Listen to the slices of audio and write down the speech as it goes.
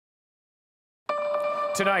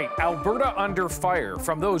Tonight, Alberta under fire,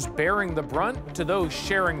 from those bearing the brunt to those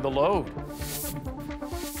sharing the load. It's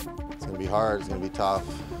going to be hard, it's going to be tough.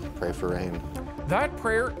 Pray for rain. That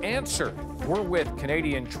prayer answered. We're with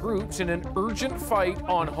Canadian troops in an urgent fight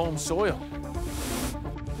on home soil.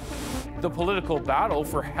 The political battle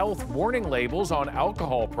for health warning labels on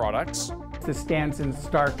alcohol products. This stands in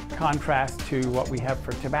stark contrast to what we have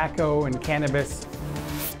for tobacco and cannabis.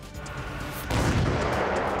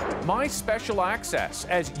 My special access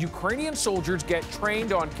as Ukrainian soldiers get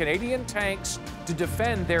trained on Canadian tanks to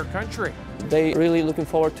defend their country. They're really looking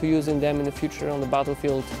forward to using them in the future on the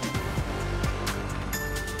battlefield.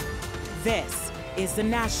 This is The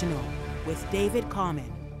National with David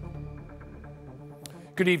Common.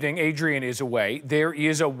 Good evening. Adrian is away. There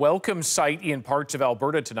is a welcome sight in parts of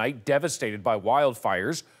Alberta tonight, devastated by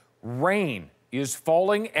wildfires. Rain is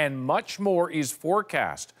falling and much more is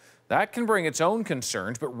forecast. That can bring its own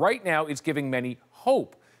concerns, but right now it's giving many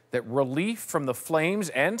hope that relief from the flames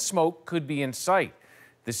and smoke could be in sight.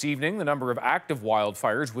 This evening, the number of active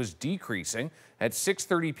wildfires was decreasing. At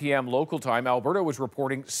 6:30 p.m. local time, Alberta was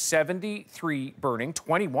reporting 73 burning,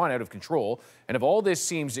 21 out of control. And if all this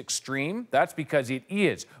seems extreme, that's because it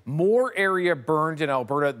is. More area burned in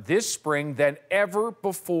Alberta this spring than ever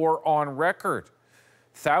before on record.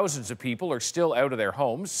 Thousands of people are still out of their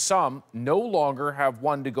homes. Some no longer have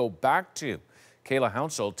one to go back to. Kayla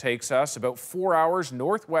Hounsell takes us about 4 hours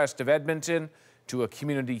northwest of Edmonton to a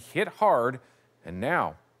community hit hard and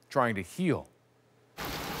now trying to heal.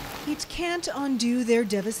 It can't undo their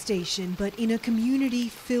devastation, but in a community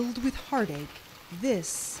filled with heartache,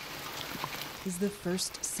 this is the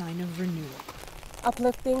first sign of renewal.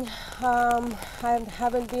 Uplifting. I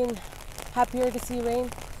haven't been happier to see rain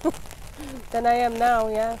than I am now,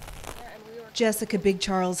 yeah. Jessica Big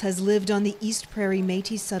Charles has lived on the East Prairie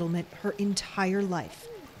Métis settlement her entire life.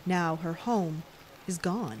 Now her home is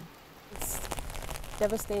gone. It's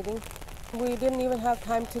devastating. We didn't even have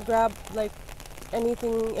time to grab like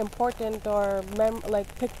anything important or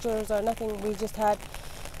like pictures or nothing. We just had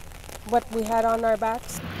what we had on our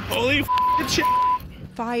backs. Holy shit!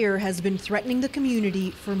 Fire has been threatening the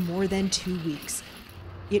community for more than 2 weeks.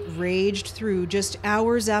 It raged through just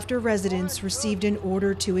hours after residents received an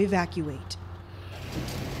order to evacuate.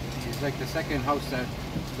 It's like the second house that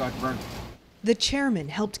got burned. The chairman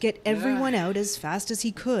helped get everyone out as fast as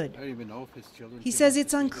he could. I don't even know if his children... He says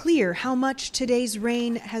it's unclear how much today's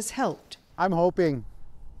rain has helped. I'm hoping.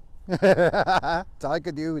 That's all I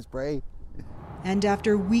could do is pray. And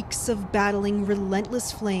after weeks of battling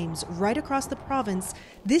relentless flames right across the province,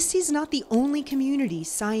 this is not the only community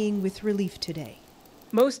sighing with relief today.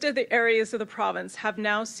 Most of the areas of the province have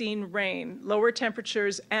now seen rain, lower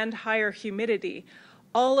temperatures, and higher humidity,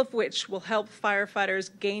 all of which will help firefighters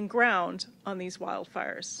gain ground on these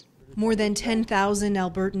wildfires. More than 10,000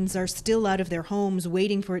 Albertans are still out of their homes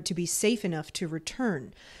waiting for it to be safe enough to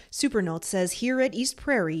return. Supernaut says here at East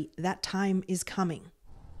Prairie, that time is coming.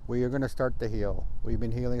 We are going to start to heal. We've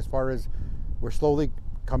been healing as far as we're slowly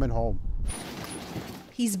coming home.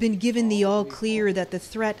 He's been given the all clear that the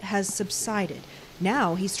threat has subsided.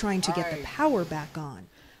 Now he's trying to get the power back on.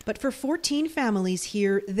 But for 14 families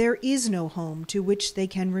here, there is no home to which they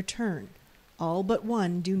can return. All but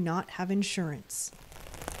one do not have insurance.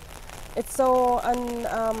 It's so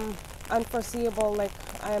unforeseeable. Like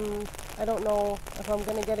I don't know if I'm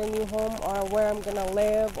gonna get a new home or where I'm gonna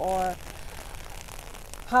live or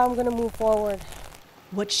how I'm gonna move forward.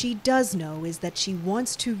 What she does know is that she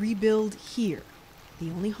wants to rebuild here,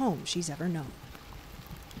 the only home she's ever known.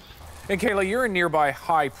 And Kayla, you're in nearby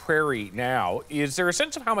High Prairie now. Is there a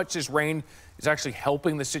sense of how much this rain is actually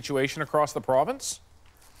helping the situation across the province?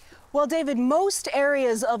 Well, David, most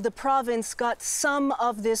areas of the province got some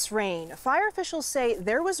of this rain. Fire officials say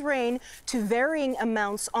there was rain to varying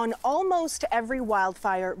amounts on almost every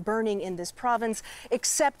wildfire burning in this province,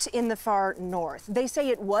 except in the far north. They say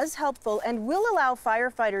it was helpful and will allow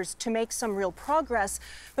firefighters to make some real progress,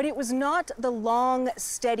 but it was not the long,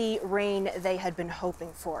 steady rain they had been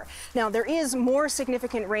hoping for. Now, there is more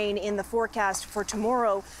significant rain in the forecast for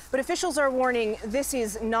tomorrow, but officials are warning this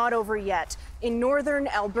is not over yet. In northern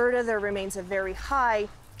Alberta, there remains a very high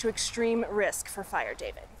to extreme risk for fire,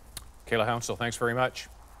 David. Kayla Hounsell, thanks very much.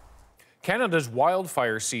 Canada's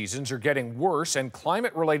wildfire seasons are getting worse, and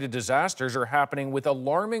climate-related disasters are happening with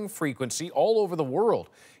alarming frequency all over the world.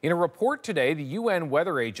 In a report today, the UN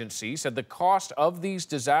Weather Agency said the cost of these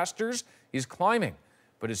disasters is climbing.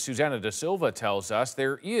 But as Susanna Da Silva tells us,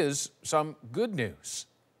 there is some good news.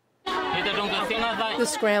 The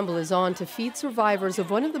scramble is on to feed survivors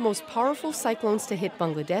of one of the most powerful cyclones to hit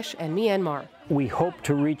Bangladesh and Myanmar. We hope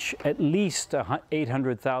to reach at least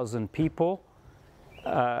 800,000 people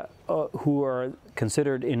who are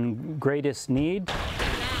considered in greatest need.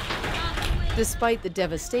 Despite the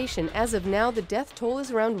devastation, as of now, the death toll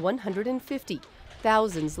is around 150,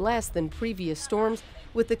 thousands less than previous storms,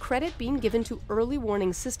 with the credit being given to early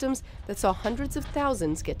warning systems that saw hundreds of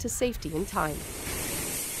thousands get to safety in time.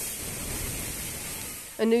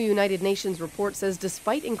 A new United Nations report says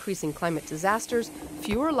despite increasing climate disasters,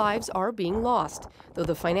 fewer lives are being lost, though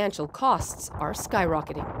the financial costs are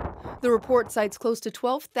skyrocketing. The report cites close to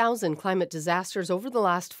 12,000 climate disasters over the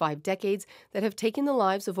last 5 decades that have taken the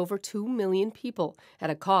lives of over 2 million people at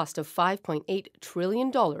a cost of $5.8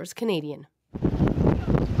 trillion Canadian.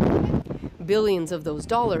 Billions of those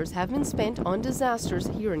dollars have been spent on disasters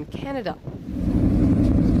here in Canada.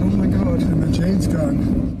 Oh my God, and the jade's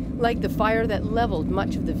gone. Like the fire that leveled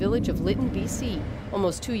much of the village of Lytton, BC,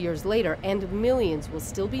 almost 2 years later, and millions will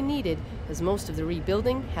still be needed as most of the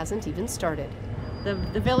rebuilding hasn't even started.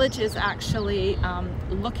 The village is actually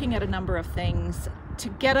looking at a number of things to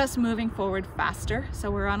get us moving forward faster.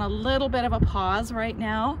 So we're on a little bit of a pause right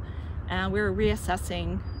now, and we're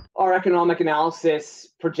reassessing. Our economic analysis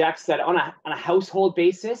projects that on a household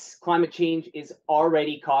basis, climate change is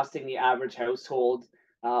already costing the average household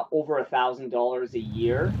over $1,000 a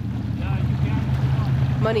year.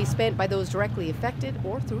 Money spent by those directly affected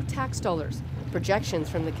or through tax dollars. Projections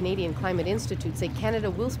from the Canadian Climate Institute say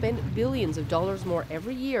Canada will spend billions of dollars more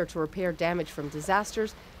every year to repair damage from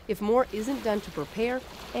disasters if more isn't done to prepare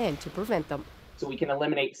and to prevent them. So we can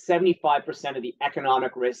eliminate 75% of the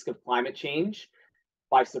economic risk of climate change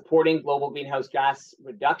by supporting global greenhouse gas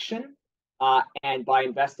reduction and by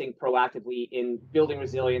investing proactively in building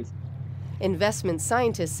resilience. Investment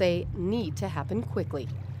scientists say need to happen quickly.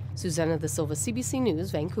 Susanna Da Silva, CBC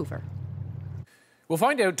News, Vancouver. We'll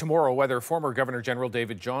find out tomorrow whether former Governor General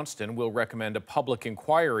David Johnston will recommend a public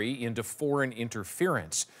inquiry into foreign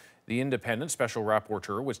interference. The independent special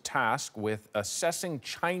rapporteur was tasked with assessing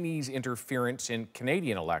Chinese interference in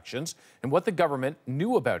Canadian elections and what the government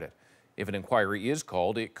knew about it. If an inquiry is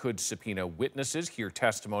called, it could subpoena witnesses, hear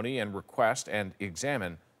testimony, and request and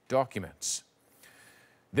examine documents.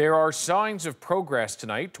 There are signs of progress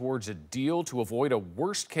tonight towards a deal to avoid a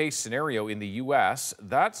worst-case scenario in the U.S.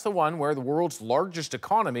 That's the one where the world's largest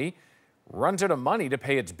economy runs out of money to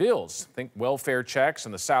pay its bills. Think welfare checks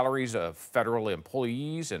and the salaries of federal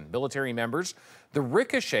employees and military members, the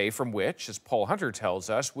ricochet from which, as Paul Hunter tells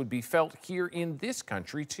us, would be felt here in this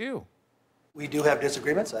country too. We do have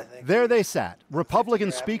disagreements, I think. There they sat,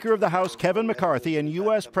 Republican Speaker of the House Kevin McCarthy and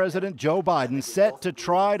U.S. President Joe Biden set to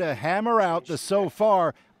try to hammer out the so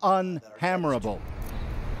far unhammerable.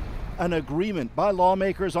 An agreement by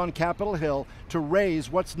lawmakers on Capitol Hill to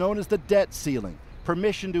raise what's known as the debt ceiling,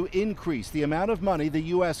 permission to increase the amount of money the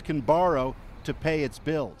U.S. can borrow to pay its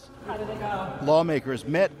bills. How did it go? Lawmakers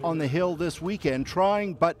met on the Hill this weekend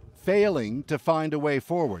trying but failing to find a way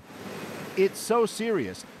forward. It's so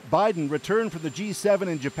serious. Biden returned from the G7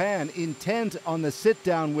 in Japan, intent on the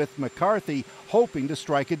sit-down with McCarthy, hoping to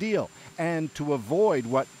strike a deal and to avoid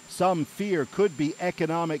what some fear could be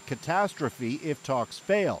economic catastrophe if talks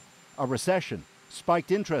fail, a recession,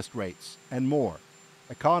 spiked interest rates, and more.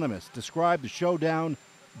 Economists describe the showdown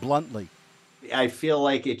bluntly. I feel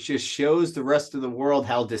like it just shows the rest of the world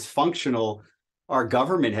how dysfunctional our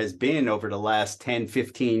government has been over the last 10,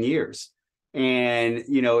 15 years. And,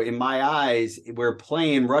 you know, in my eyes, we're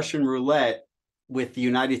playing Russian roulette with the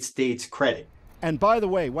United States credit. And by the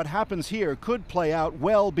way, what happens here could play out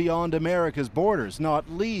well beyond America's borders,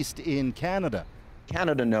 not least in Canada.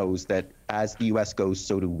 Canada knows that as the U.S. goes,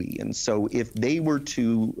 so do we. And so if they were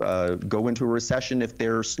to go into a recession, if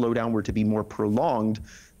their slowdown were to be more prolonged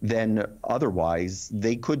than otherwise,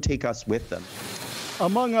 they could take us with them.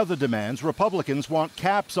 Among other demands, Republicans want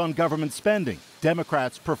caps on government spending.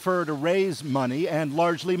 Democrats prefer to raise money and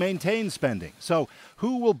largely maintain spending. So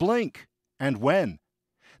who will blink and when?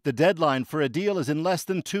 The deadline for a deal is in less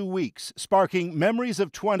than 2 weeks, sparking memories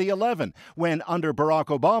of 2011, when under Barack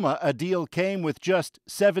Obama, a deal came with just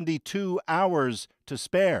 72 hours to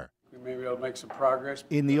spare. We may be able to make some progress.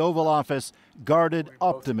 In the Oval Office, guarded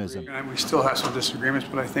optimism. We still have some disagreements,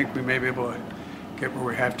 but I think we may be able to get where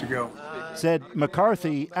we have to go. Said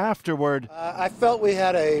McCarthy afterward. I felt we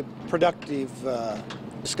had a productive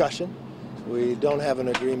discussion. We don't have an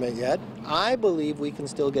agreement yet. I believe we can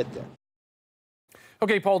still get there.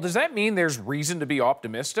 Okay, Paul, does that mean there's reason to be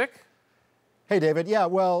optimistic? Hey, David. Yeah,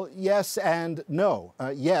 well, yes and no.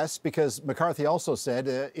 Yes, because McCarthy also said,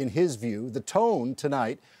 in his view, the tone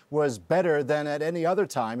tonight was better than at any other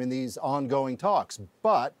time in these ongoing talks.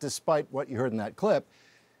 But despite what you heard in that clip,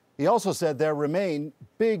 He also said there remain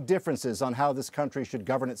big differences on how this country should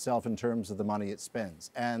govern itself in terms of the money it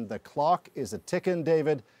spends. And the clock is a-ticking,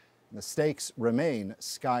 David, and the stakes remain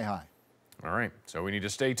sky high. All right, so we need to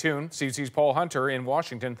stay tuned. CBC's Paul Hunter in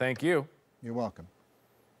Washington, thank you. You're welcome.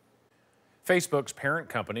 Facebook's parent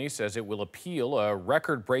company says it will appeal a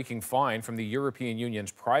record-breaking fine from the European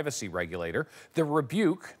Union's privacy regulator. The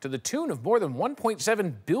rebuke, to the tune of more than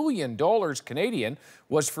 $1.7 billion Canadian,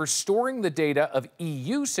 was for storing the data of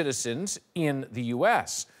EU citizens in the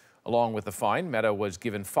U.S. Along with the fine, Meta was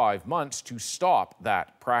given 5 months to stop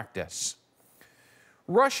that practice.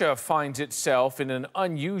 Russia finds itself in an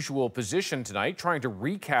unusual position tonight, trying to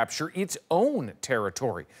recapture its own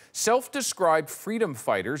territory. Self-described freedom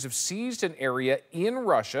fighters have seized an area in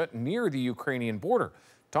Russia near the Ukrainian border.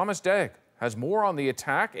 Thomas Dagg has more on the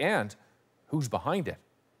attack and who's behind it.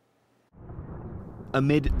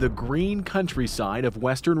 Amid the green countryside of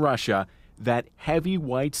western Russia, that heavy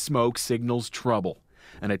white smoke signals trouble.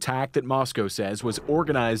 An attack that Moscow says was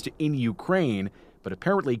organized in Ukraine, but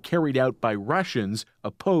apparently carried out by Russians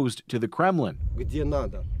opposed to the Kremlin.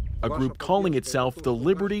 A group calling itself the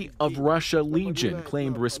Liberty of Russia Legion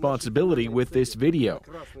claimed responsibility with this video.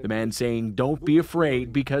 The man saying, "Don't be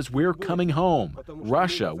afraid because we're coming home.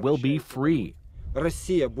 Russia will be free."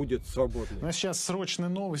 Russian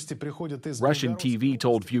TV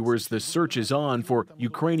told viewers the search is on for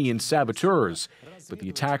Ukrainian saboteurs, but the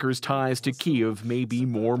attackers' ties to Kyiv may be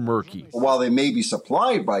more murky. While they may be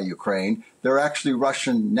supplied by Ukraine, they're actually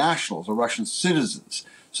Russian nationals or Russian citizens,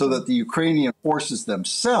 so that the Ukrainian forces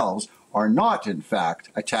themselves are not, in fact,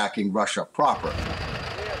 attacking Russia proper.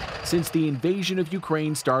 Since the invasion of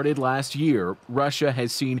Ukraine started last year, Russia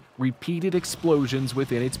has seen repeated explosions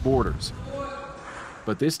within its borders.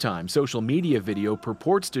 But this time, social media video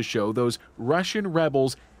purports to show those Russian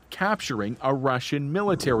rebels capturing a Russian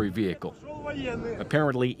military vehicle,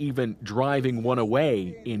 apparently even driving one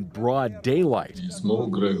away in broad daylight.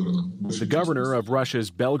 The governor of Russia's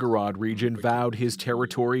Belgorod region vowed his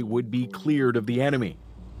territory would be cleared of the enemy.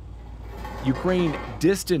 Ukraine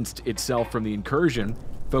distanced itself from the incursion,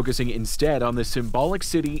 focusing instead on the symbolic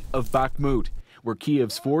city of Bakhmut, where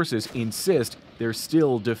Kyiv's forces insist they're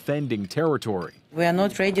still defending territory. We are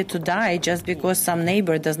not ready to die just because some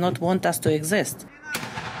neighbor does not want us to exist.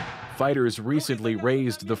 Fighters recently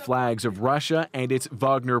raised the flags of Russia and its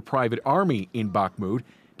Wagner private army in Bakhmut,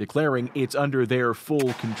 declaring it's under their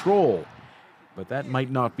full control. But that might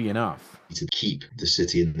not be enough. To keep the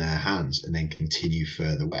city in their hands and then continue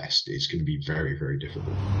further west, it's going to be very, very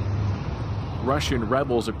difficult. Russian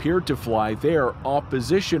rebels appeared to fly their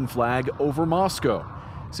opposition flag over Moscow,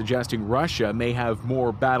 suggesting Russia may have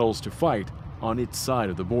more battles to fight on its side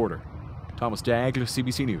of the border. Thomas Dagg,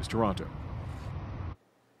 CBC News, Toronto.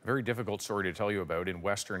 Very difficult story to tell you about in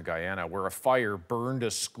western Guyana, where a fire burned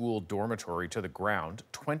a school dormitory to the ground.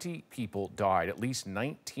 20 people died. At least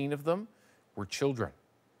 19 of them were children.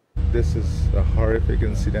 This is a horrific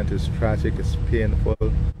incident. It's tragic. It's painful.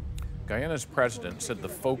 Guyana's president said the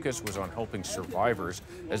focus was on helping survivors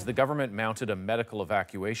as the government mounted a medical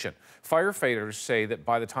evacuation. Firefighters say that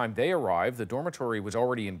by the time they arrived, the dormitory was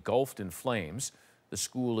already engulfed in flames. The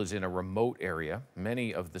school is in a remote area.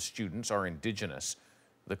 Many of the students are Indigenous.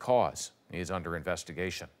 The cause is under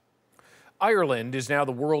investigation. Ireland is now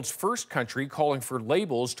the world's first country calling for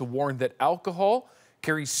labels to warn that alcohol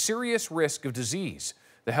carries serious risk of disease.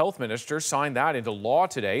 The health minister signed that into law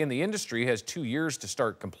today, and the industry has 2 years to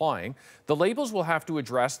start complying. The labels will have to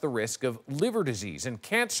address the risk of liver disease and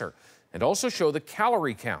cancer, and also show the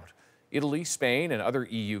calorie count. Italy, Spain, and other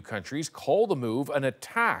EU countries call the move an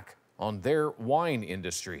attack on their wine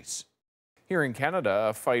industries. Here in Canada,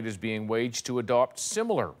 a fight is being waged to adopt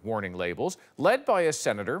similar warning labels, led by a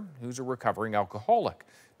senator who's a recovering alcoholic.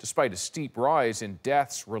 Despite a steep rise in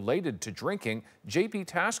deaths related to drinking, JP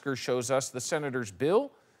Tasker shows us the senator's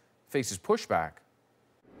bill faces pushback.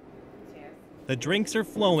 The drinks are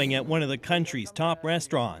flowing at one of the country's top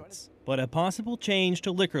restaurants, but a possible change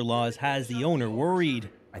to liquor laws has the owner worried.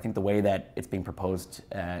 I think the way that it's being proposed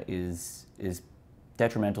is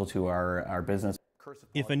detrimental to our business.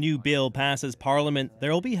 If a new bill passes Parliament,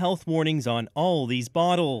 there will be health warnings on all these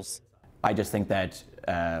bottles. I just think that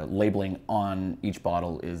labeling on each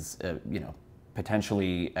bottle is,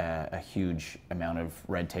 potentially a huge amount of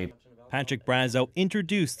red tape. Patrick Brazo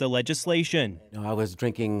introduced the legislation. I was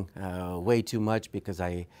drinking way too much because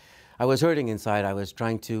I was hurting inside. I was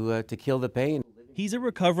trying to kill the pain. He's a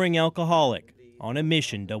recovering alcoholic on a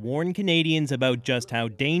mission to warn Canadians about just how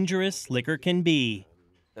dangerous liquor can be.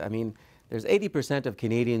 I mean, there's 80% of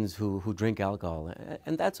Canadians who drink alcohol,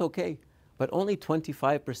 and that's okay. But only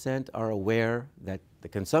 25% are aware that The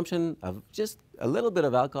consumption of just a little bit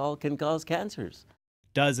of alcohol can cause cancers.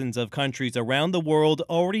 Dozens of countries around the world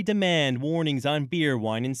already demand warnings on beer,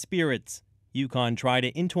 wine, and spirits. Yukon tried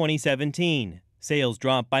it in 2017. Sales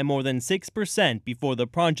dropped by more than 6% before the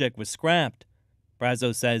project was scrapped.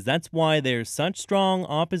 Brazo says that's why there's such strong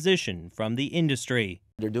opposition from the industry.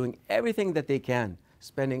 They're doing everything that they can,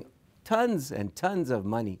 spending tons and tons of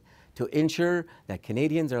money to ensure that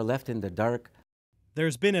Canadians are left in the dark.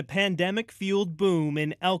 There's been a pandemic-fueled boom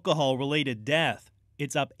in alcohol-related death.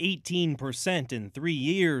 It's up 18% in 3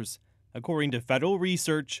 years. According to federal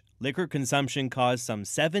research, liquor consumption caused some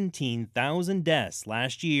 17,000 deaths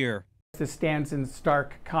last year. This stands in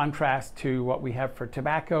stark contrast to what we have for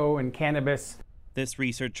tobacco and cannabis. This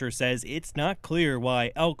researcher says it's not clear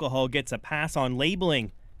why alcohol gets a pass on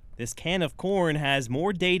labeling. This can of corn has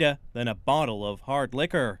more data than a bottle of hard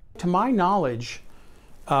liquor. To my knowledge,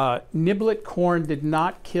 niblet corn did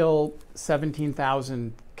not kill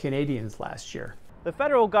 17,000 Canadians last year. The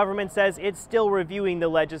federal government says it's still reviewing the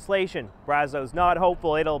legislation. Brazo's not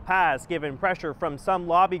hopeful it'll pass given pressure from some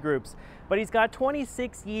lobby groups. But he's got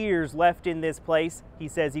 26 years left in this place. He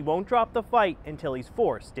says he won't drop the fight until he's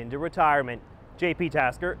forced into retirement. JP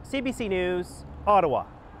Tasker, CBC News, Ottawa.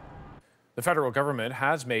 The federal government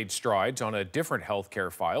has made strides on a different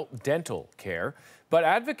healthcare file, dental care. But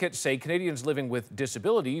advocates say Canadians living with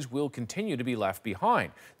disabilities will continue to be left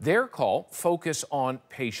behind. Their call focus on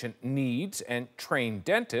patient needs and train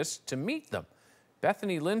dentists to meet them.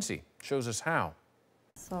 Bethany Lindsay shows us how.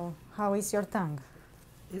 So, how is your tongue?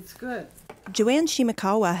 It's good. Joanne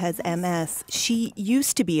Shimakawa has MS. She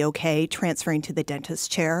used to be okay transferring to the dentist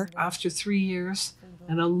chair. After 3 years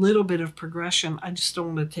and a little bit of progression, I just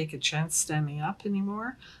don't want to take a chance standing up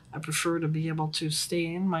anymore. I prefer to be able to stay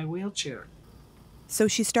in my wheelchair. So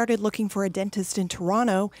she started looking for a dentist in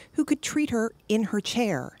Toronto who could treat her in her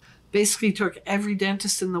chair. Basically took every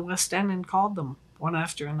dentist in the West End and called them one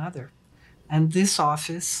after another. And this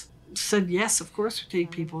office said, yes, of course we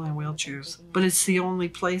take people in wheelchairs, but it's the only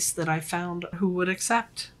place that I found who would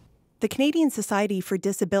accept. The Canadian Society for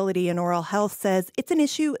Disability and Oral Health says it's an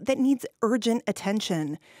issue that needs urgent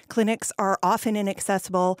attention. Clinics are often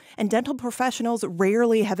inaccessible, and dental professionals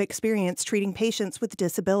rarely have experience treating patients with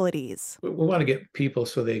disabilities. We want to get people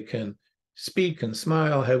so they can speak and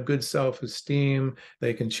smile, have good self-esteem,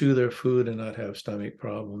 they can chew their food and not have stomach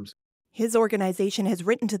problems. His organization has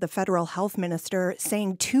written to the federal health minister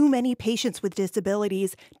saying too many patients with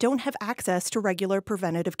disabilities don't have access to regular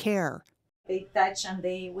preventative care. They touch and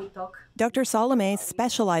we talk. Dr. Salome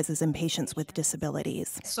specializes in patients with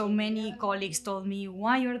disabilities. So many colleagues told me,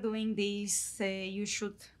 why you're doing this, you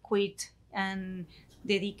should quit and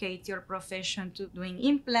dedicate your profession to doing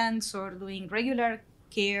implants or doing regular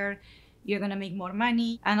care. You're going to make more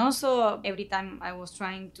money. And also, every time I was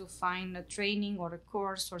trying to find a training or a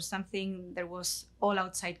course or something, there was all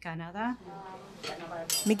outside Canada.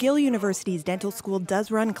 McGill University's dental school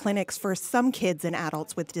does run clinics for some kids and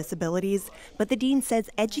adults with disabilities, but the dean says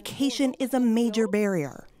education is a major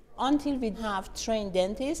barrier. Until we have trained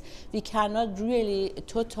dentists, we cannot really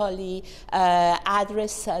totally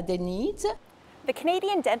address the needs. The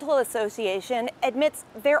Canadian Dental Association admits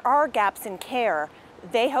there are gaps in care.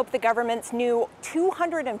 They hope the government's new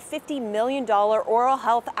 $250 million Oral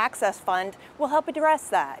Health Access Fund will help address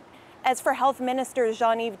that. As for Health Minister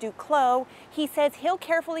Jean-Yves Duclos, he says he'll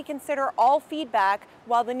carefully consider all feedback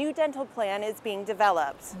while the new dental plan is being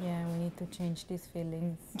developed. Yeah, we need to change these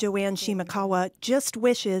feelings. Joanne Shimakawa just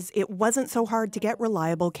wishes it wasn't so hard to get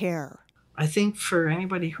reliable care. I think for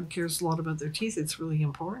anybody who cares a lot about their teeth, it's really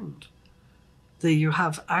important that you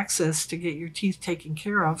have access to get your teeth taken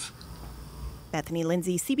care of. Bethany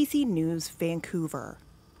Lindsay, CBC News, Vancouver.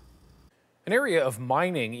 An area of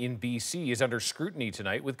mining in BC is under scrutiny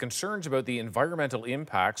tonight with concerns about the environmental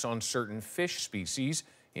impacts on certain fish species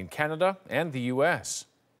in Canada and the U.S.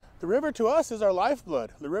 The river to us is our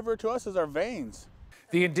lifeblood. The river to us is our veins.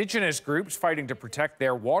 The Indigenous groups fighting to protect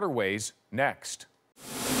their waterways next.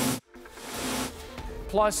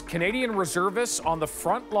 Plus, Canadian reservists on the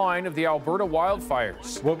front line of the Alberta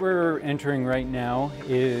wildfires. What we're entering right now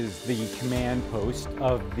is the command post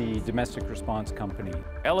of the Domestic Response Company.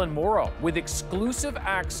 Ellen Morrow with exclusive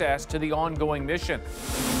access to the ongoing mission.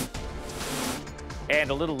 And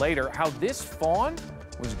a little later, how this fawn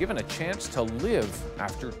was given a chance to live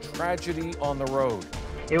after tragedy on the road.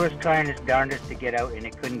 It was trying its darndest to get out and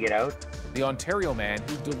it couldn't get out. The Ontario man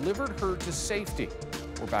who delivered her to safety.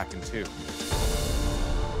 We're back in 2.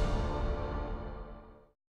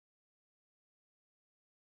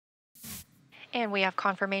 And we have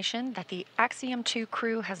confirmation that the Axiom 2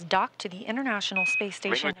 crew has docked to the International Space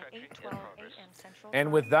Station at 8:12 a.m. Central.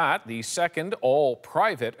 And with that, the second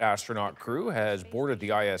all-private astronaut crew has boarded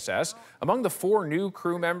the ISS. Among the 4 new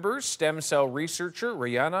crew members, stem cell researcher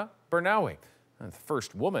Rihanna Bernawi, the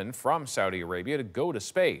first woman from Saudi Arabia to go to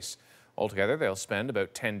space. Altogether, they'll spend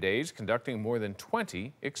about 10 days conducting more than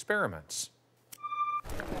 20 experiments.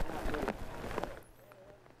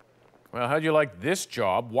 Well, how'd you like this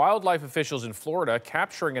job? Wildlife officials in Florida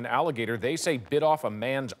capturing an alligator they say bit off a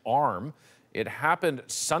man's arm. It happened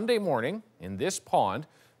Sunday morning in this pond.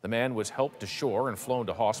 The man was helped to shore and flown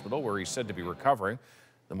to hospital where he's said to be recovering.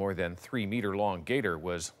 The more than 3-meter-long gator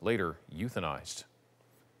was later euthanized.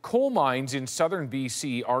 Coal mines in southern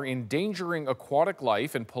BC are endangering aquatic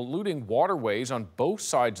life and polluting waterways on both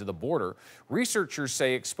sides of the border. Researchers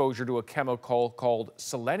say exposure to a chemical called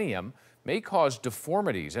selenium may cause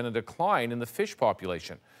deformities and a decline in the fish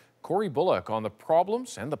population. Corey Bullock on the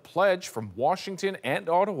problems and the pledge from Washington and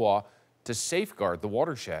Ottawa to safeguard the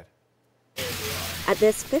watershed. At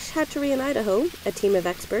this fish hatchery in Idaho, a team of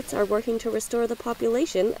experts are working to restore the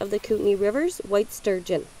population of the Kootenay River's white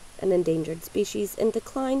sturgeon, an endangered species in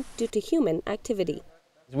decline due to human activity.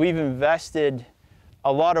 We've invested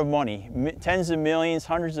a lot of money, tens of millions,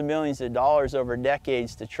 hundreds of millions of dollars over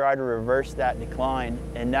decades to try to reverse that decline,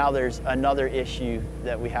 and now there's another issue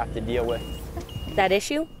that we have to deal with. That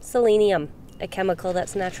issue? Selenium, a chemical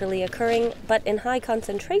that's naturally occurring, but in high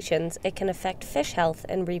concentrations it can affect fish health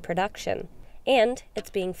and reproduction. And it's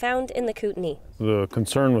being found in the Kootenay. The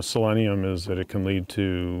concern with selenium is that it can lead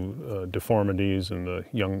to deformities in the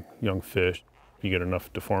young fish. You get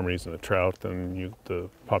enough deformities in the trout, then the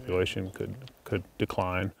population could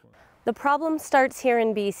decline. The problem starts here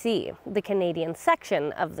in BC, the Canadian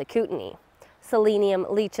section of the Kootenay. Selenium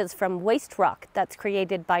leaches from waste rock that's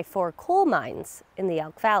created by 4 coal mines in the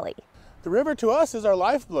Elk Valley. The river to us is our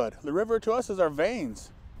lifeblood. The river to us is our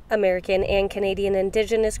veins. American and Canadian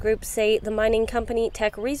Indigenous groups say the mining company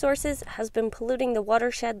Teck Resources has been polluting the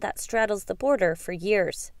watershed that straddles the border for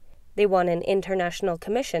years. They want an international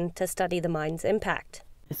commission to study the mine's impact.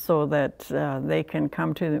 So that they can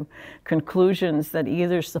come to conclusions that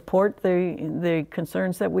either support the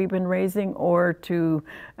concerns that we've been raising or to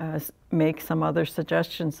make some other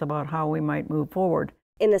suggestions about how we might move forward.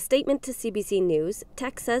 In a statement to CBC News,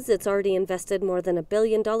 Teck says it's already invested more than $1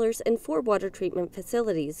 billion in 4 water treatment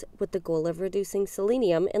facilities with the goal of reducing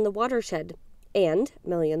selenium in the watershed, and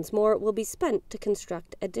millions more will be spent to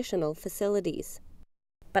construct additional facilities.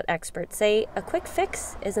 But experts say a quick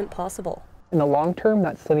fix isn't possible. In the long term,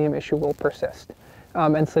 that selenium issue will persist,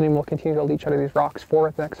 and selenium will continue to leach out of these rocks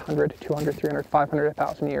for the next 100, 200, 300, 500,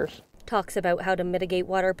 1,000 years. Talks about how to mitigate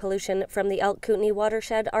water pollution from the Elk Kootenay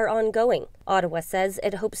watershed are ongoing. Ottawa says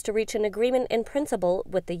it hopes to reach an agreement in principle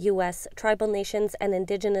with the U.S., tribal nations, and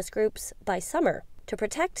Indigenous groups by summer to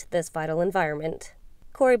protect this vital environment.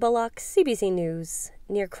 Corey Bullock, CBC News,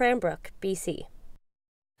 near Cranbrook, BC.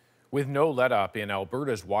 With no let-up in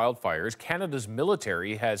Alberta's wildfires, Canada's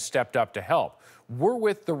military has stepped up to help. We're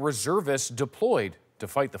with the reservists deployed to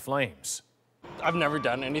fight the flames. I've never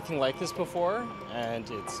done anything like this before, and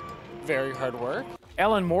it's very hard work.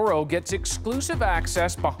 Ellen Morrow gets exclusive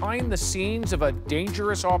access behind the scenes of a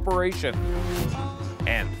dangerous operation.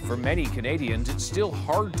 And for many Canadians, it's still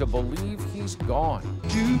hard to believe he's gone.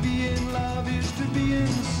 To be in love is to be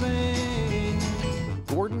insane.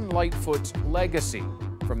 Gordon Lightfoot's legacy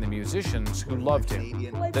from the musicians who loved him.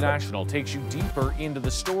 The National takes you deeper into the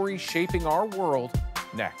story shaping our world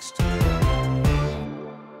next.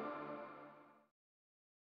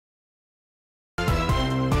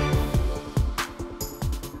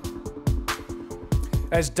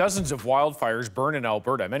 As dozens of wildfires burn in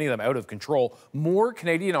Alberta, many of them out of control, more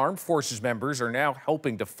Canadian Armed Forces members are now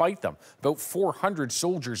helping to fight them, about 400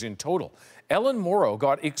 soldiers in total. Ellen Morrow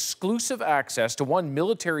got exclusive access to one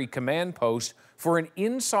military command post for an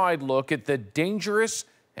inside look at the dangerous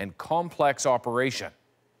and complex operation.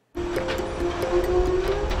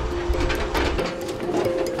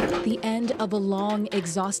 The end of a long,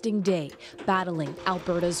 exhausting day battling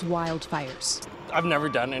Alberta's wildfires. I've never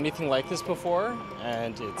done anything like this before,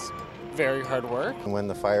 and it's very hard work. When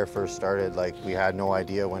the fire first started, we had no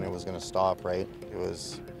idea when it was going to stop, right? It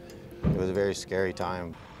was a very scary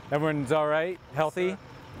time. Everyone's all right? Healthy?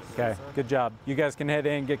 Okay, good job. You guys can head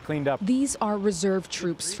in and get cleaned up. These are reserve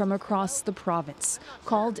troops from across the province,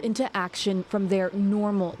 called into action from their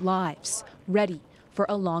normal lives, ready for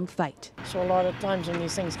a long fight. So a lot of times when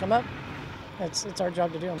these things come up, it's our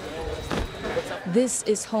job to do them. This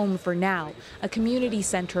is home for now, a community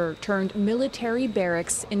center turned military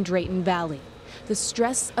barracks in Drayton Valley. The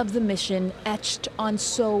stress of the mission etched on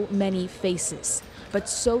so many faces. But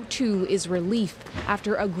so too is relief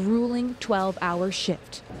after a grueling 12-hour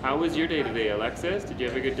shift. How was your day today, Alexis? Did you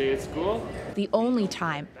have a good day at school? The only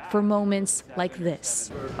time for moments like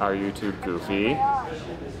this. Are you too goofy?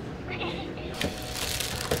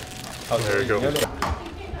 Oh, there you go.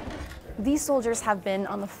 These soldiers have been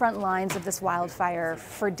on the front lines of this wildfire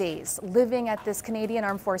for days, living at this Canadian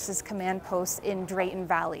Armed Forces command post in Drayton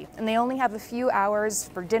Valley. And they only have a few hours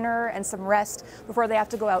for dinner and some rest before they have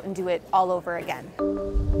to go out and do it all over again.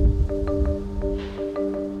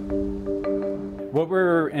 What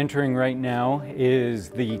we're entering right now is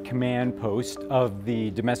the command post of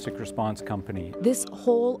the Domestic Response Company. This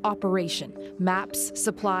whole operation, maps,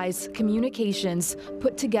 supplies, communications,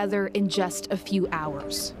 put together in just a few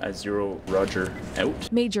hours. 0, Roger,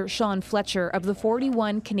 out. Major Sean Fletcher of the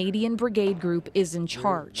 41 Canadian Brigade Group is in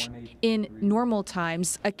charge. In normal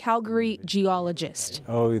times, a Calgary geologist.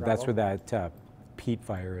 Oh, that's where that peat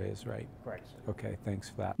fire is, right? Correct. Okay, thanks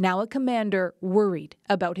for that. Now a commander worried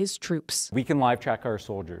about his troops. We can live track our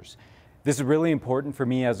soldiers. This is really important for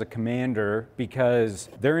me as a commander because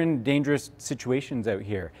they're in dangerous situations out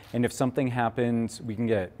here. And if something happens, we can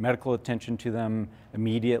get medical attention to them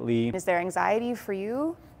immediately. Is there anxiety for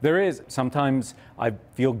you? There is. Sometimes I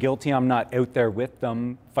feel guilty I'm not out there with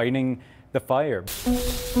them fighting the fire.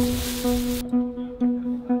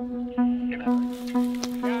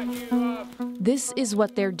 This is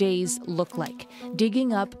what their days look like,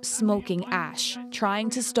 digging up smoking ash,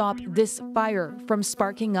 trying to stop this fire from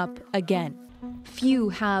sparking up again. Few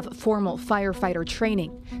have formal firefighter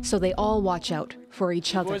training, so they all watch out for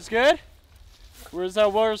each other. Boys good? Where's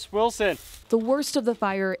that Wilson? The worst of the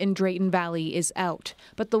fire in Drayton Valley is out,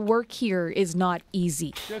 but the work here is not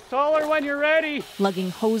easy. Just holler when you're ready.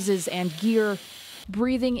 Lugging hoses and gear,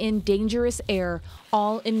 breathing in dangerous air,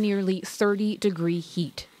 all in nearly 30-degree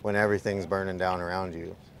heat. When everything's burning down around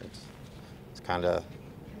you, it's kind of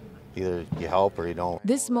either you help or you don't.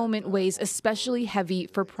 This moment weighs especially heavy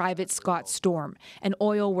for Private Scott Storm, an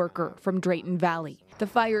oil worker from Drayton Valley. The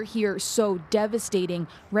fire here so devastating,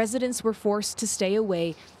 residents were forced to stay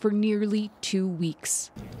away for nearly 2 weeks.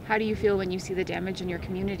 How do you feel when you see the damage in your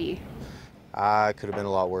community? It could have been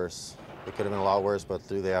a lot worse. It could have been a lot worse, but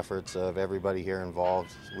through the efforts of everybody here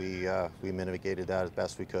involved, we mitigated that as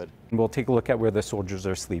best we could. We'll take a look at where the soldiers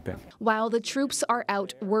are sleeping. While the troops are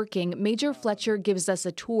out working, Major Fletcher gives us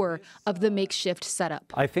a tour of the makeshift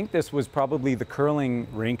setup. I think this was probably the curling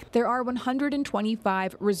rink. There are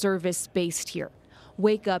 125 reservists based here.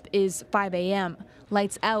 Wake up is 5 a.m.,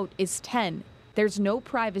 lights out is 10. There's no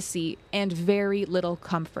privacy and very little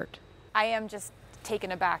comfort. I am just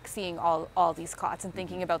taken aback seeing all these cots and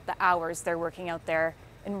thinking about the hours they're working out there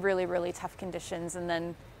in really, really tough conditions, and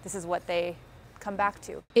then this is what they come back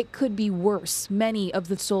to. It could be worse. Many of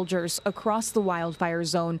the soldiers across the wildfire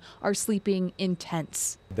zone are sleeping in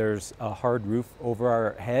tents. There's a hard roof over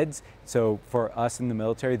our heads, so for us in the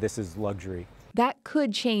military, this is luxury. That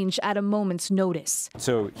could change at a moment's notice.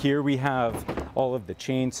 So here we have all of the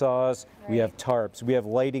chainsaws, we have tarps, we have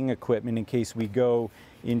lighting equipment in case we go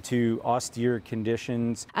into austere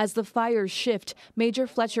conditions. As the fires shift, Major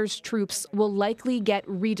Fletcher's troops will likely get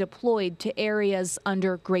redeployed to areas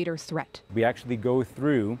under greater threat. We actually go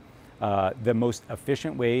through the most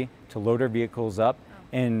efficient way to load our vehicles up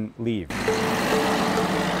and leave.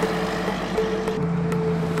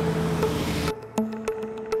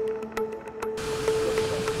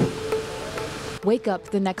 Wake up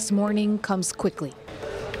the next morning comes quickly.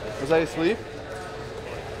 Was I asleep?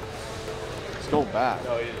 Let's go back.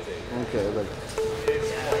 Okay,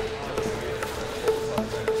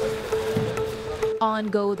 On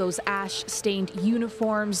go those ash-stained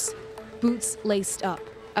uniforms, boots laced up,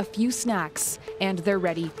 a few snacks, and they're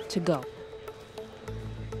ready to go.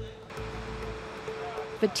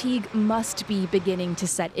 Fatigue must be beginning to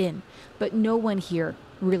set in, but no one here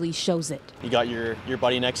really shows it. You got your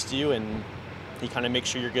buddy next to you, and he kind of makes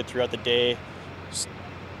sure you're good throughout the day. Just,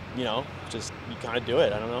 you kind of do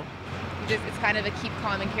it. I don't know. It's kind of a keep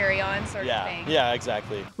calm and carry on sort of thing. Yeah,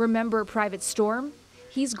 exactly. Remember Private Storm?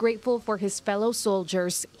 He's grateful for his fellow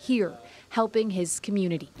soldiers here, helping his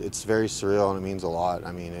community. It's very surreal and it means a lot.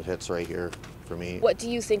 I mean, it hits right here for me. What do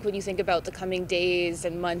you think when you think about the coming days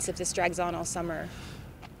and months if this drags on all summer?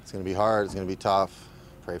 It's going to be hard. It's going to be tough.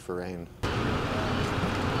 Pray for rain.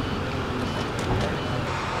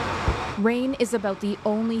 Rain is about the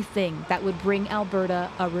only thing that would bring Alberta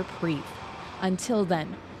a reprieve. Until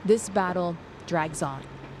then, this battle drags on.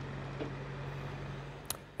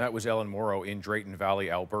 That was Ellen Morrow in Drayton Valley,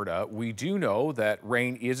 Alberta. We do know that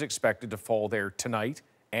rain is expected to fall there tonight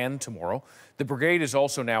and tomorrow. The brigade is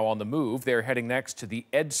also now on the move. They're heading next to the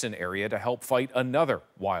Edson area to help fight another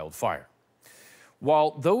wildfire.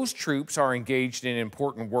 While those troops are engaged in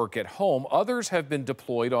important work at home, others have been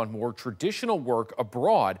deployed on more traditional work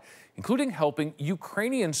abroad, including helping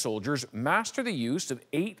Ukrainian soldiers master the use of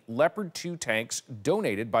 8 Leopard 2 tanks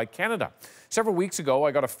donated by Canada. Several weeks ago,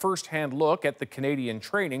 I got a first-hand look at the Canadian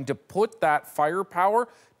training to put that firepower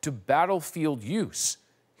to battlefield use.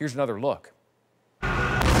 Here's another look.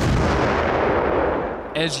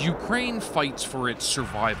 As Ukraine fights for its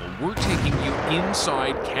survival, we're taking you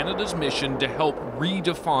inside Canada's mission to help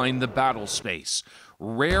redefine the battle space.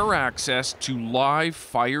 Rare access to live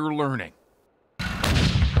fire learning.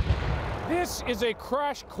 This is a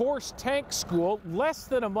crash course tank school, less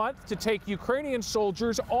than a month to take Ukrainian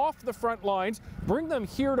soldiers off the front lines, bring them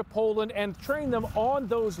here to Poland, and train them on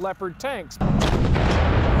those Leopard tanks.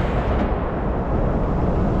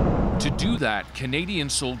 To do that, Canadian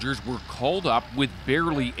soldiers were called up with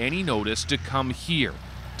barely any notice to come here,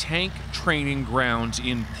 tank training grounds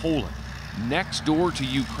in Poland, next door to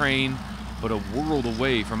Ukraine, but a world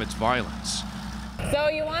away from its violence. So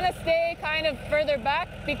you want to stay kind of further back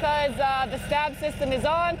because the stab system is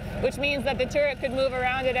on, which means that the turret could move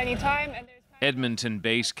around at any time. And Edmonton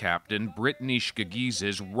base captain Brittany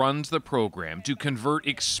Shkagizis runs the program to convert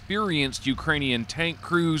experienced Ukrainian tank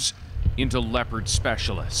crews into Leopard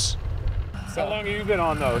specialists. So, how long have you been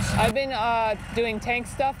on those? I've been doing tank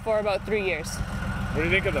stuff for about 3 years. What do you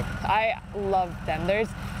think of them? I love them. There's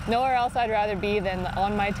nowhere else I'd rather be than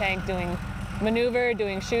on my tank doing maneuver,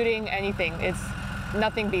 doing shooting, anything.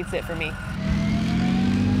 Nothing beats it for me.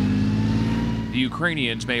 The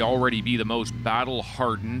Ukrainians may already be the most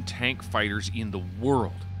battle-hardened tank fighters in the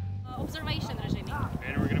world. Observation режимі.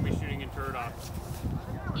 And we're going to be shooting in turret ops.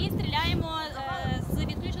 І стріляємо з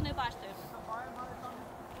відключеною баштою.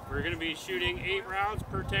 We're going to be shooting 8 rounds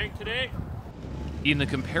per tank today. In the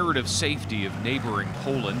comparative safety of neighboring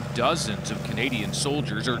Poland, dozens of Canadian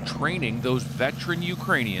soldiers are training those veteran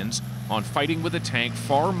Ukrainians on fighting with a tank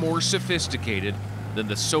far more sophisticated than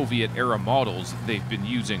the Soviet-era models they've been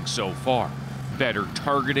using so far. Better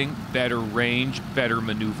targeting, better range, better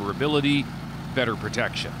maneuverability, better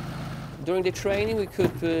protection. During the training, we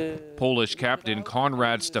could... Polish captain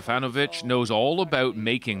Konrad Stefanowicz knows all about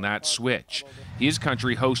making that switch. His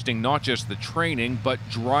country hosting not just the training, but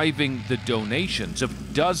driving the donations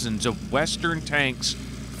of dozens of Western tanks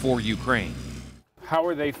for Ukraine. How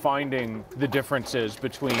are they finding the differences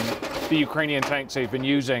between the Ukrainian tanks they've been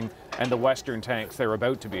using and the Western tanks they're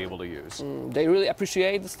about to be able to use? They really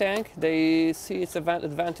appreciate this tank. They see its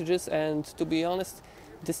advantages, and to be honest,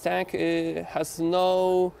 this tank has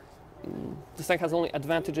no... This tank has only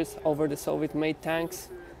advantages over the Soviet-made tanks,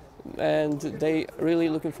 and they really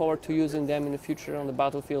looking forward to using them in the future on the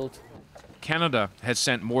battlefield. Canada has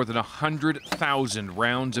sent more than 100,000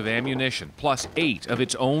 rounds of ammunition, plus 8 of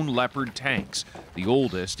its own Leopard tanks, the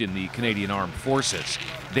oldest in the Canadian Armed Forces.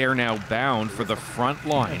 They're now bound for the front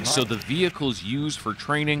line, so the vehicles used for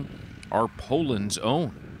training are Poland's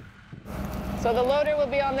own. So the loader will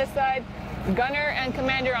be on this side, gunner and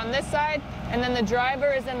commander on this side, and then the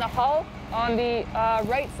driver is in the hull on the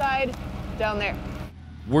right side down there.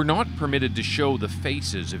 We're not permitted to show the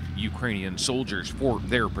faces of Ukrainian soldiers for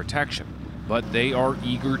their protection, but they are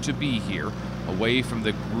eager to be here, away from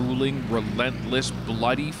the grueling, relentless,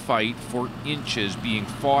 bloody fight for inches being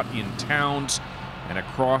fought in towns and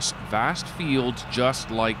across vast fields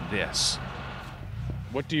just like this.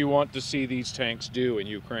 What do you want to see these tanks do in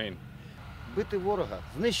Ukraine? The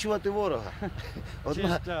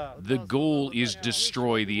goal is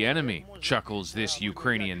destroy the enemy, chuckles this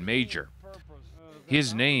Ukrainian major.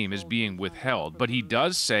 His name is being withheld, but he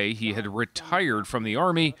does say he had retired from the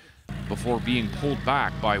army before being pulled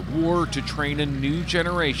back by war to train a new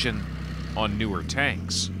generation on newer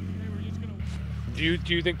tanks. Do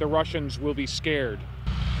you think the Russians will be scared?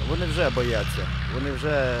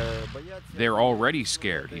 They're already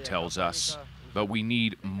scared, he tells us, but we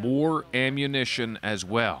need more ammunition as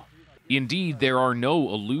well. Indeed, there are no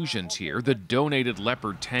illusions here. The donated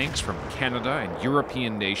Leopard tanks from Canada and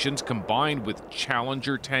European nations, combined with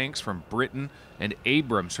Challenger tanks from Britain and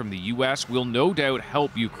Abrams from the US, will no doubt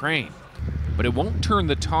help Ukraine. But it won't turn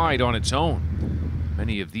the tide on its own.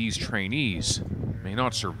 Many of these trainees may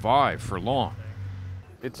not survive for long.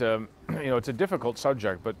 It's a difficult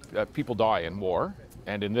subject, but people die in war,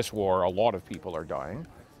 and in this war, a lot of people are dying.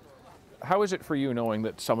 How is it for you knowing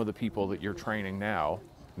that some of the people that you're training now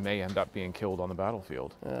may end up being killed on the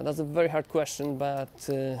battlefield? That's a very hard question, but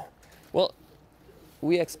well,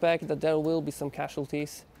 we expect that there will be some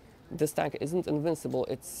casualties. This tank isn't invincible.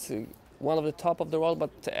 one of the top of the world,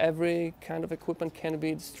 but every kind of equipment can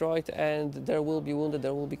be destroyed, and there will be wounded,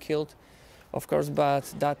 there will be killed, of course,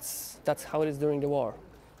 but that's how it is during the war.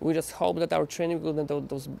 We just hope that our training will give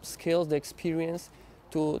those skills, the experience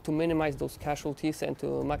to minimize those casualties and to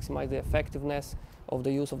maximize the effectiveness of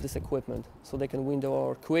the use of this equipment, so they can win the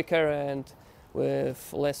war quicker and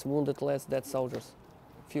with less wounded, less dead soldiers,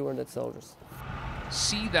 fewer dead soldiers.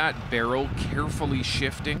 See that barrel carefully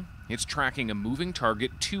shifting? It's tracking a moving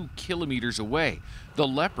target 2 kilometers away. The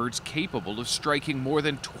Leopard's capable of striking more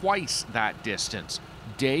than twice that distance,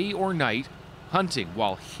 day or night, hunting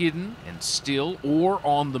while hidden and still or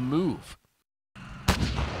on the move.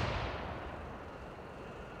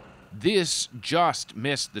 This just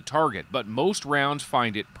missed the target, but most rounds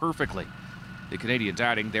find it perfectly. The Canadians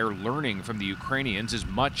adding they're learning from the Ukrainians as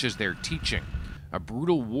much as they're teaching. A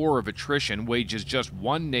brutal war of attrition wages just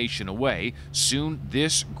one nation away. Soon,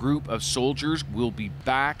 this group of soldiers will be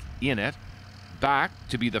back in it, back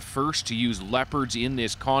to be the first to use Leopards in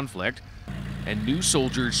this conflict, and new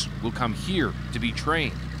soldiers will come here to be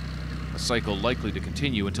trained. A cycle likely to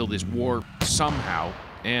continue until this war somehow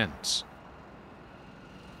ends.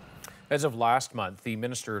 As of last month, the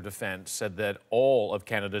Minister of Defence said that all of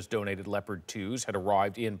Canada's donated Leopard 2s had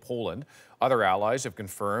arrived in Poland. Other allies have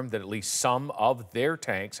confirmed that at least some of their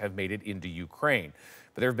tanks have made it into Ukraine.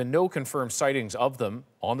 But there have been no confirmed sightings of them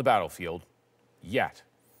on the battlefield yet.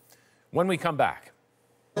 When we come back.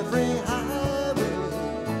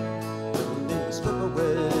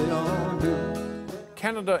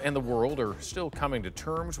 Canada and the world are still coming to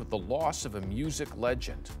terms with the loss of a music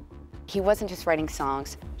legend. He wasn't just writing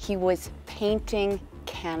songs, he was painting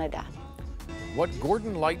Canada. What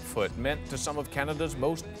Gordon Lightfoot meant to some of Canada's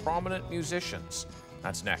most prominent musicians.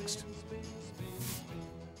 That's next.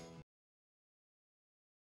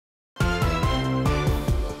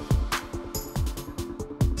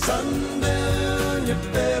 Sundown, you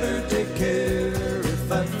better take care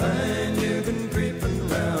if I find you've been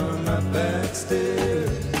creeping around my back stairs.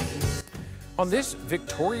 On this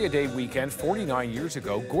Victoria Day weekend 49 years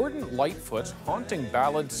ago, Gordon Lightfoot's haunting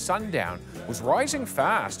ballad Sundown was rising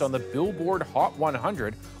fast on the Billboard Hot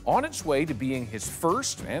 100, on its way to being his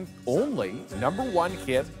first and only #1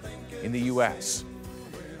 hit in the U.S.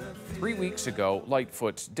 3 weeks ago,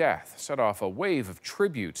 Lightfoot's death set off a wave of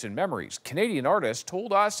tributes and memories. Canadian artists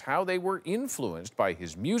told us how they were influenced by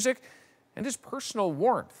his music and his personal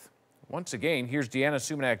warmth. Once again, here's Deanna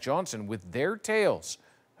Sumanak-Johnson with their tales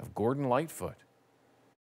of Gordon Lightfoot.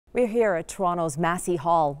 We're here at Toronto's Massey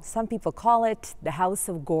Hall. Some people call it the House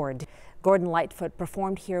of Gord. Gordon Lightfoot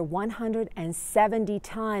performed here 170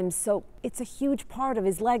 times, so it's a huge part of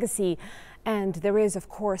his legacy. And there is, of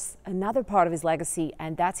course, another part of his legacy,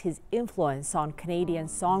 and that's his influence on Canadian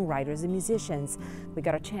songwriters and musicians. We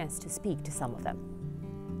got a chance to speak to some of them.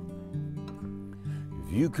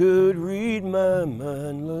 If you could read my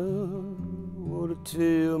mind, love, what a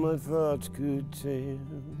tale my thoughts could tell.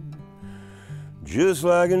 Just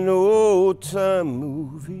like an old-time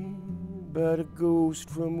movie about a ghost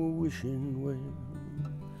from a wishing well.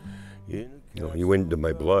 You know, he went into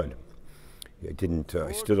my blood.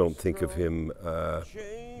 I still don't think of him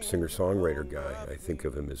singer-songwriter guy. I think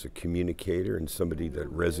of him as a communicator and somebody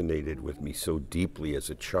that resonated with me so deeply as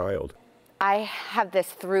a child. I have this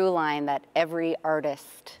through line that every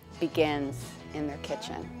artist begins in their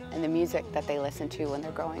kitchen and the music that they listen to when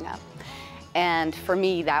they're growing up. And for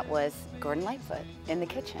me, that was Gordon Lightfoot in the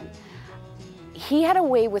kitchen. He had a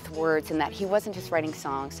way with words in that he wasn't just writing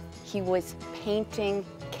songs, he was painting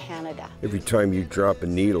Canada. Every time you drop a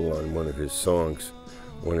needle on one of his songs,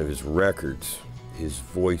 one of his records, his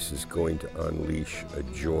voice is going to unleash a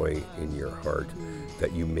joy in your heart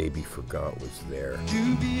that you maybe forgot was there.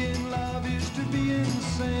 To be in love is to be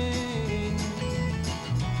insane.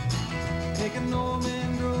 Take an old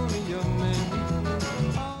man, grow a young man.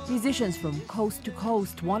 Musicians from coast to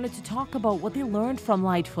coast wanted to talk about what they learned from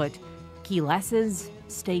Lightfoot. Key lessons,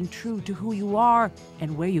 staying true to who you are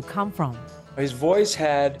and where you come from. His voice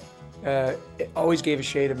had, always gave a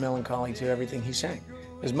shade of melancholy to everything he sang.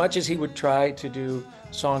 As much as he would try to do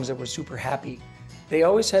songs that were super happy, you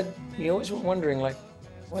always were wondering, like,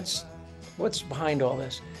 what's behind all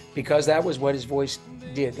this? Because that was what his voice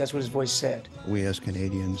did. That's what his voice said. We as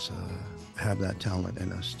Canadians have that talent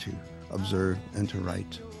in us to observe and to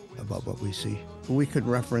write about what we see. We could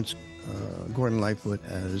reference Gordon Lightfoot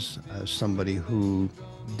as somebody who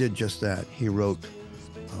did just that. He wrote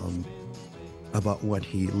about what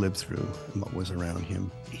he lived through and what was around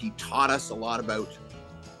him. He taught us a lot about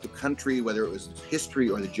the country, whether it was its history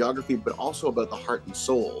or the geography, but also about the heart and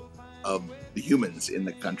soul of the humans in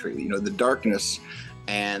the country. You know, the darkness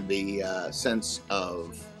and the sense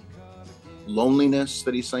of loneliness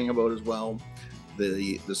that he sang about as well,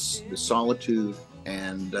 the solitude,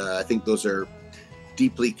 and I think those are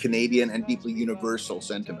deeply Canadian and deeply universal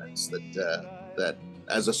sentiments that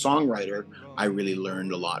as a songwriter I really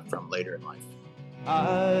learned a lot from later in life.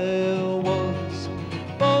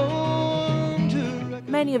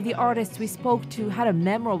 Many of the artists we spoke to had a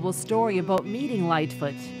memorable story about meeting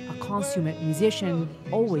Lightfoot, a consummate musician,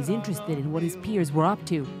 always interested in what his peers were up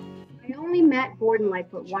to. I only met Gordon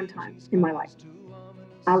Lightfoot one time in my life,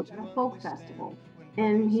 out at a folk festival.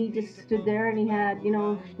 And he just stood there and he had, you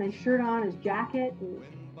know, his shirt on, his jacket. And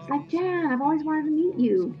it's like, Jan, I've always wanted to meet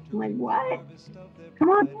you. I'm like, what? Come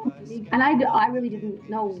on. And I really didn't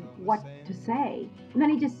know what to say. And then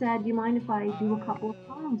he just said, do you mind if I do a couple of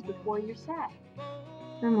songs before your set?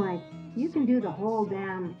 And I'm like, you can do the whole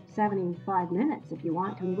damn 75 minutes if you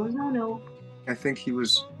want to. And he goes, no. I think he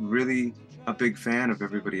was really a big fan of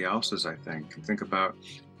everybody else's, I think about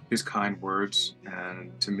his kind words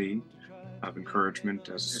and to me of encouragement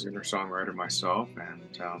as a singer-songwriter myself.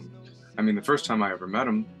 And I mean, the first time I ever met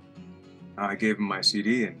him, I gave him my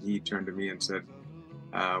CD and he turned to me and said,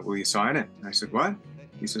 will you sign it? And I said, what?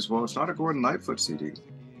 He says, well, it's not a Gordon Lightfoot CD.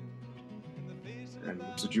 And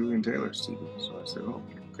it's a Julian Taylor CD. So I said, oh,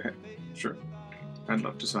 okay, sure. I'd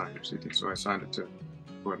love to sign your CD. So I signed it to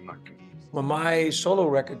Gordon Lightfoot. When my solo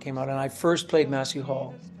record came out and I first played Massey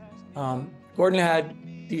Hall, Gordon had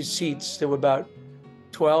these seats that were about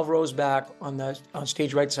 12 rows back on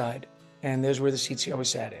stage right side. And those were the seats he always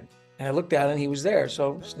sat in. And I looked at it and he was there.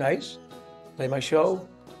 So it's nice. Played my show.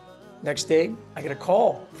 Next day, I get a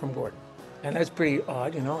call from Gordon. And that's pretty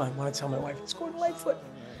odd, you know. I want to tell my wife, it's Gordon Lightfoot.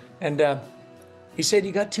 And he said,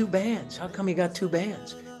 you got two bands. How come you got two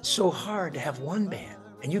bands? It's so hard to have one band,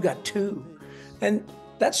 and you got two. And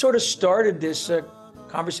that sort of started this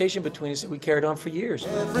conversation between us that we carried on for years.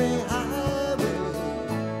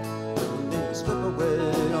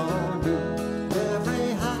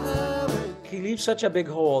 He leaves such a big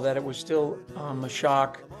hole that it was still a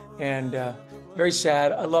shock and very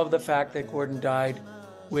sad. I love the fact that Gordon died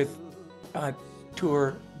with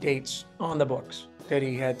tour dates on the books that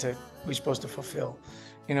he was supposed to fulfill.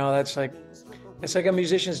 You know, it's like a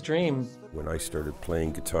musician's dream. When I started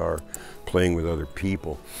playing guitar, playing with other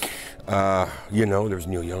people, you know, there's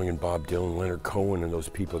Neil Young and Bob Dylan, Leonard Cohen, and those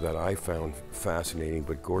people that I found fascinating,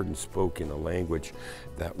 but Gordon spoke in a language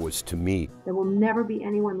that was to me. There will never be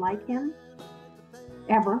anyone like him,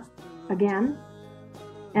 ever, again.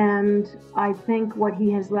 And I think what he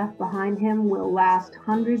has left behind him will last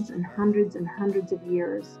hundreds and hundreds and hundreds of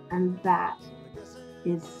years, and that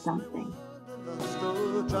is something.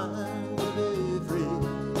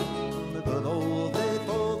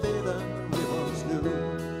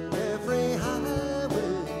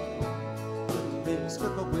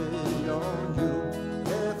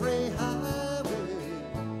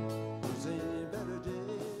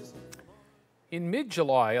 In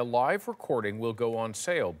mid-July, a live recording will go on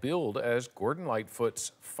sale, billed as Gordon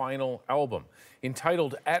Lightfoot's final album.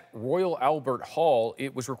 Entitled At Royal Albert Hall,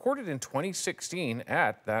 it was recorded in 2016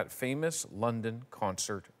 at that famous London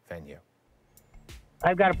concert venue.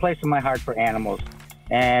 I've got a place in my heart for animals,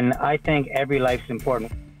 and I think every life's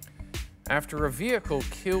important. After a vehicle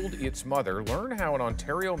killed its mother, learn how an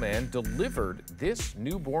Ontario man delivered this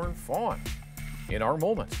newborn fawn in our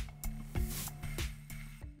moment.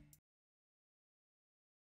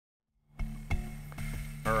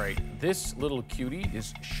 All right, this little cutie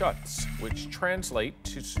is Schatz, which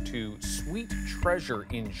translates to sweet treasure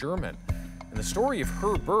in German. And the story of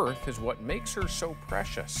her birth is what makes her so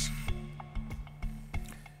precious.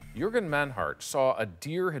 Jürgen Manhart saw a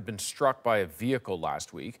deer had been struck by a vehicle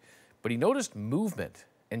last week, but he noticed movement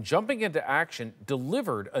and, jumping into action,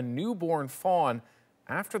 delivered a newborn fawn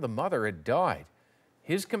after the mother had died.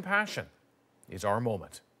 His compassion is our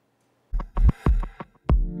moment.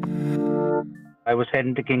 I was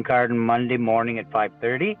heading to Kincardine Monday morning at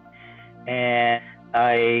 5:30, and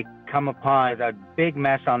I come upon a big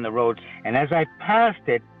mess on the road. And as I passed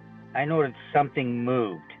it, I noticed something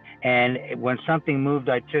moved. And when something moved,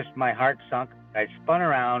 my heart sunk. I spun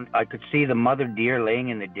around. I could see the mother deer laying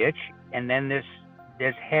in the ditch, and then this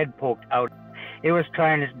head poked out. It was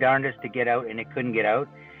trying its darndest to get out, and it couldn't get out.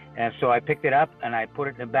 And so I picked it up, and I put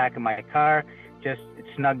it in the back of my car, just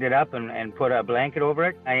snugged it up and put a blanket over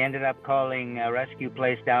it. I ended up calling a rescue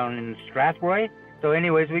place down in Strathroy. So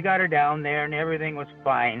anyways, we got her down there and everything was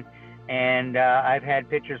fine. And I've had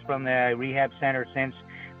pictures from the rehab center since,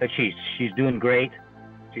 but she's doing great.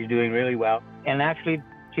 She's doing really well. And actually,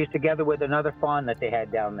 she's together with another fawn that they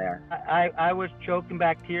had down there. I was choking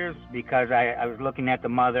back tears because I was looking at the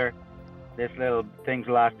mother This little thing's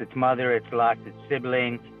lost its mother, it's lost its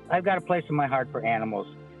sibling. I've got a place in my heart for animals,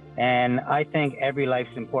 and I think every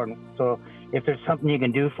life's important. So if there's something you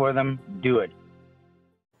can do for them, do it.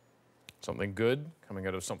 Something good coming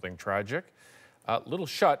out of something tragic. Little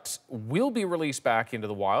Shutt will be released back into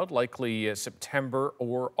the wild, likely September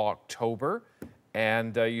or October.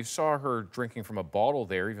 And you saw her drinking from a bottle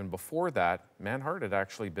there. Even before that, Manhart had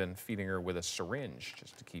actually been feeding her with a syringe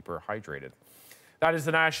just to keep her hydrated. That is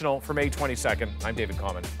the National for May 22nd. I'm David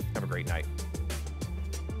Common. Have a great night.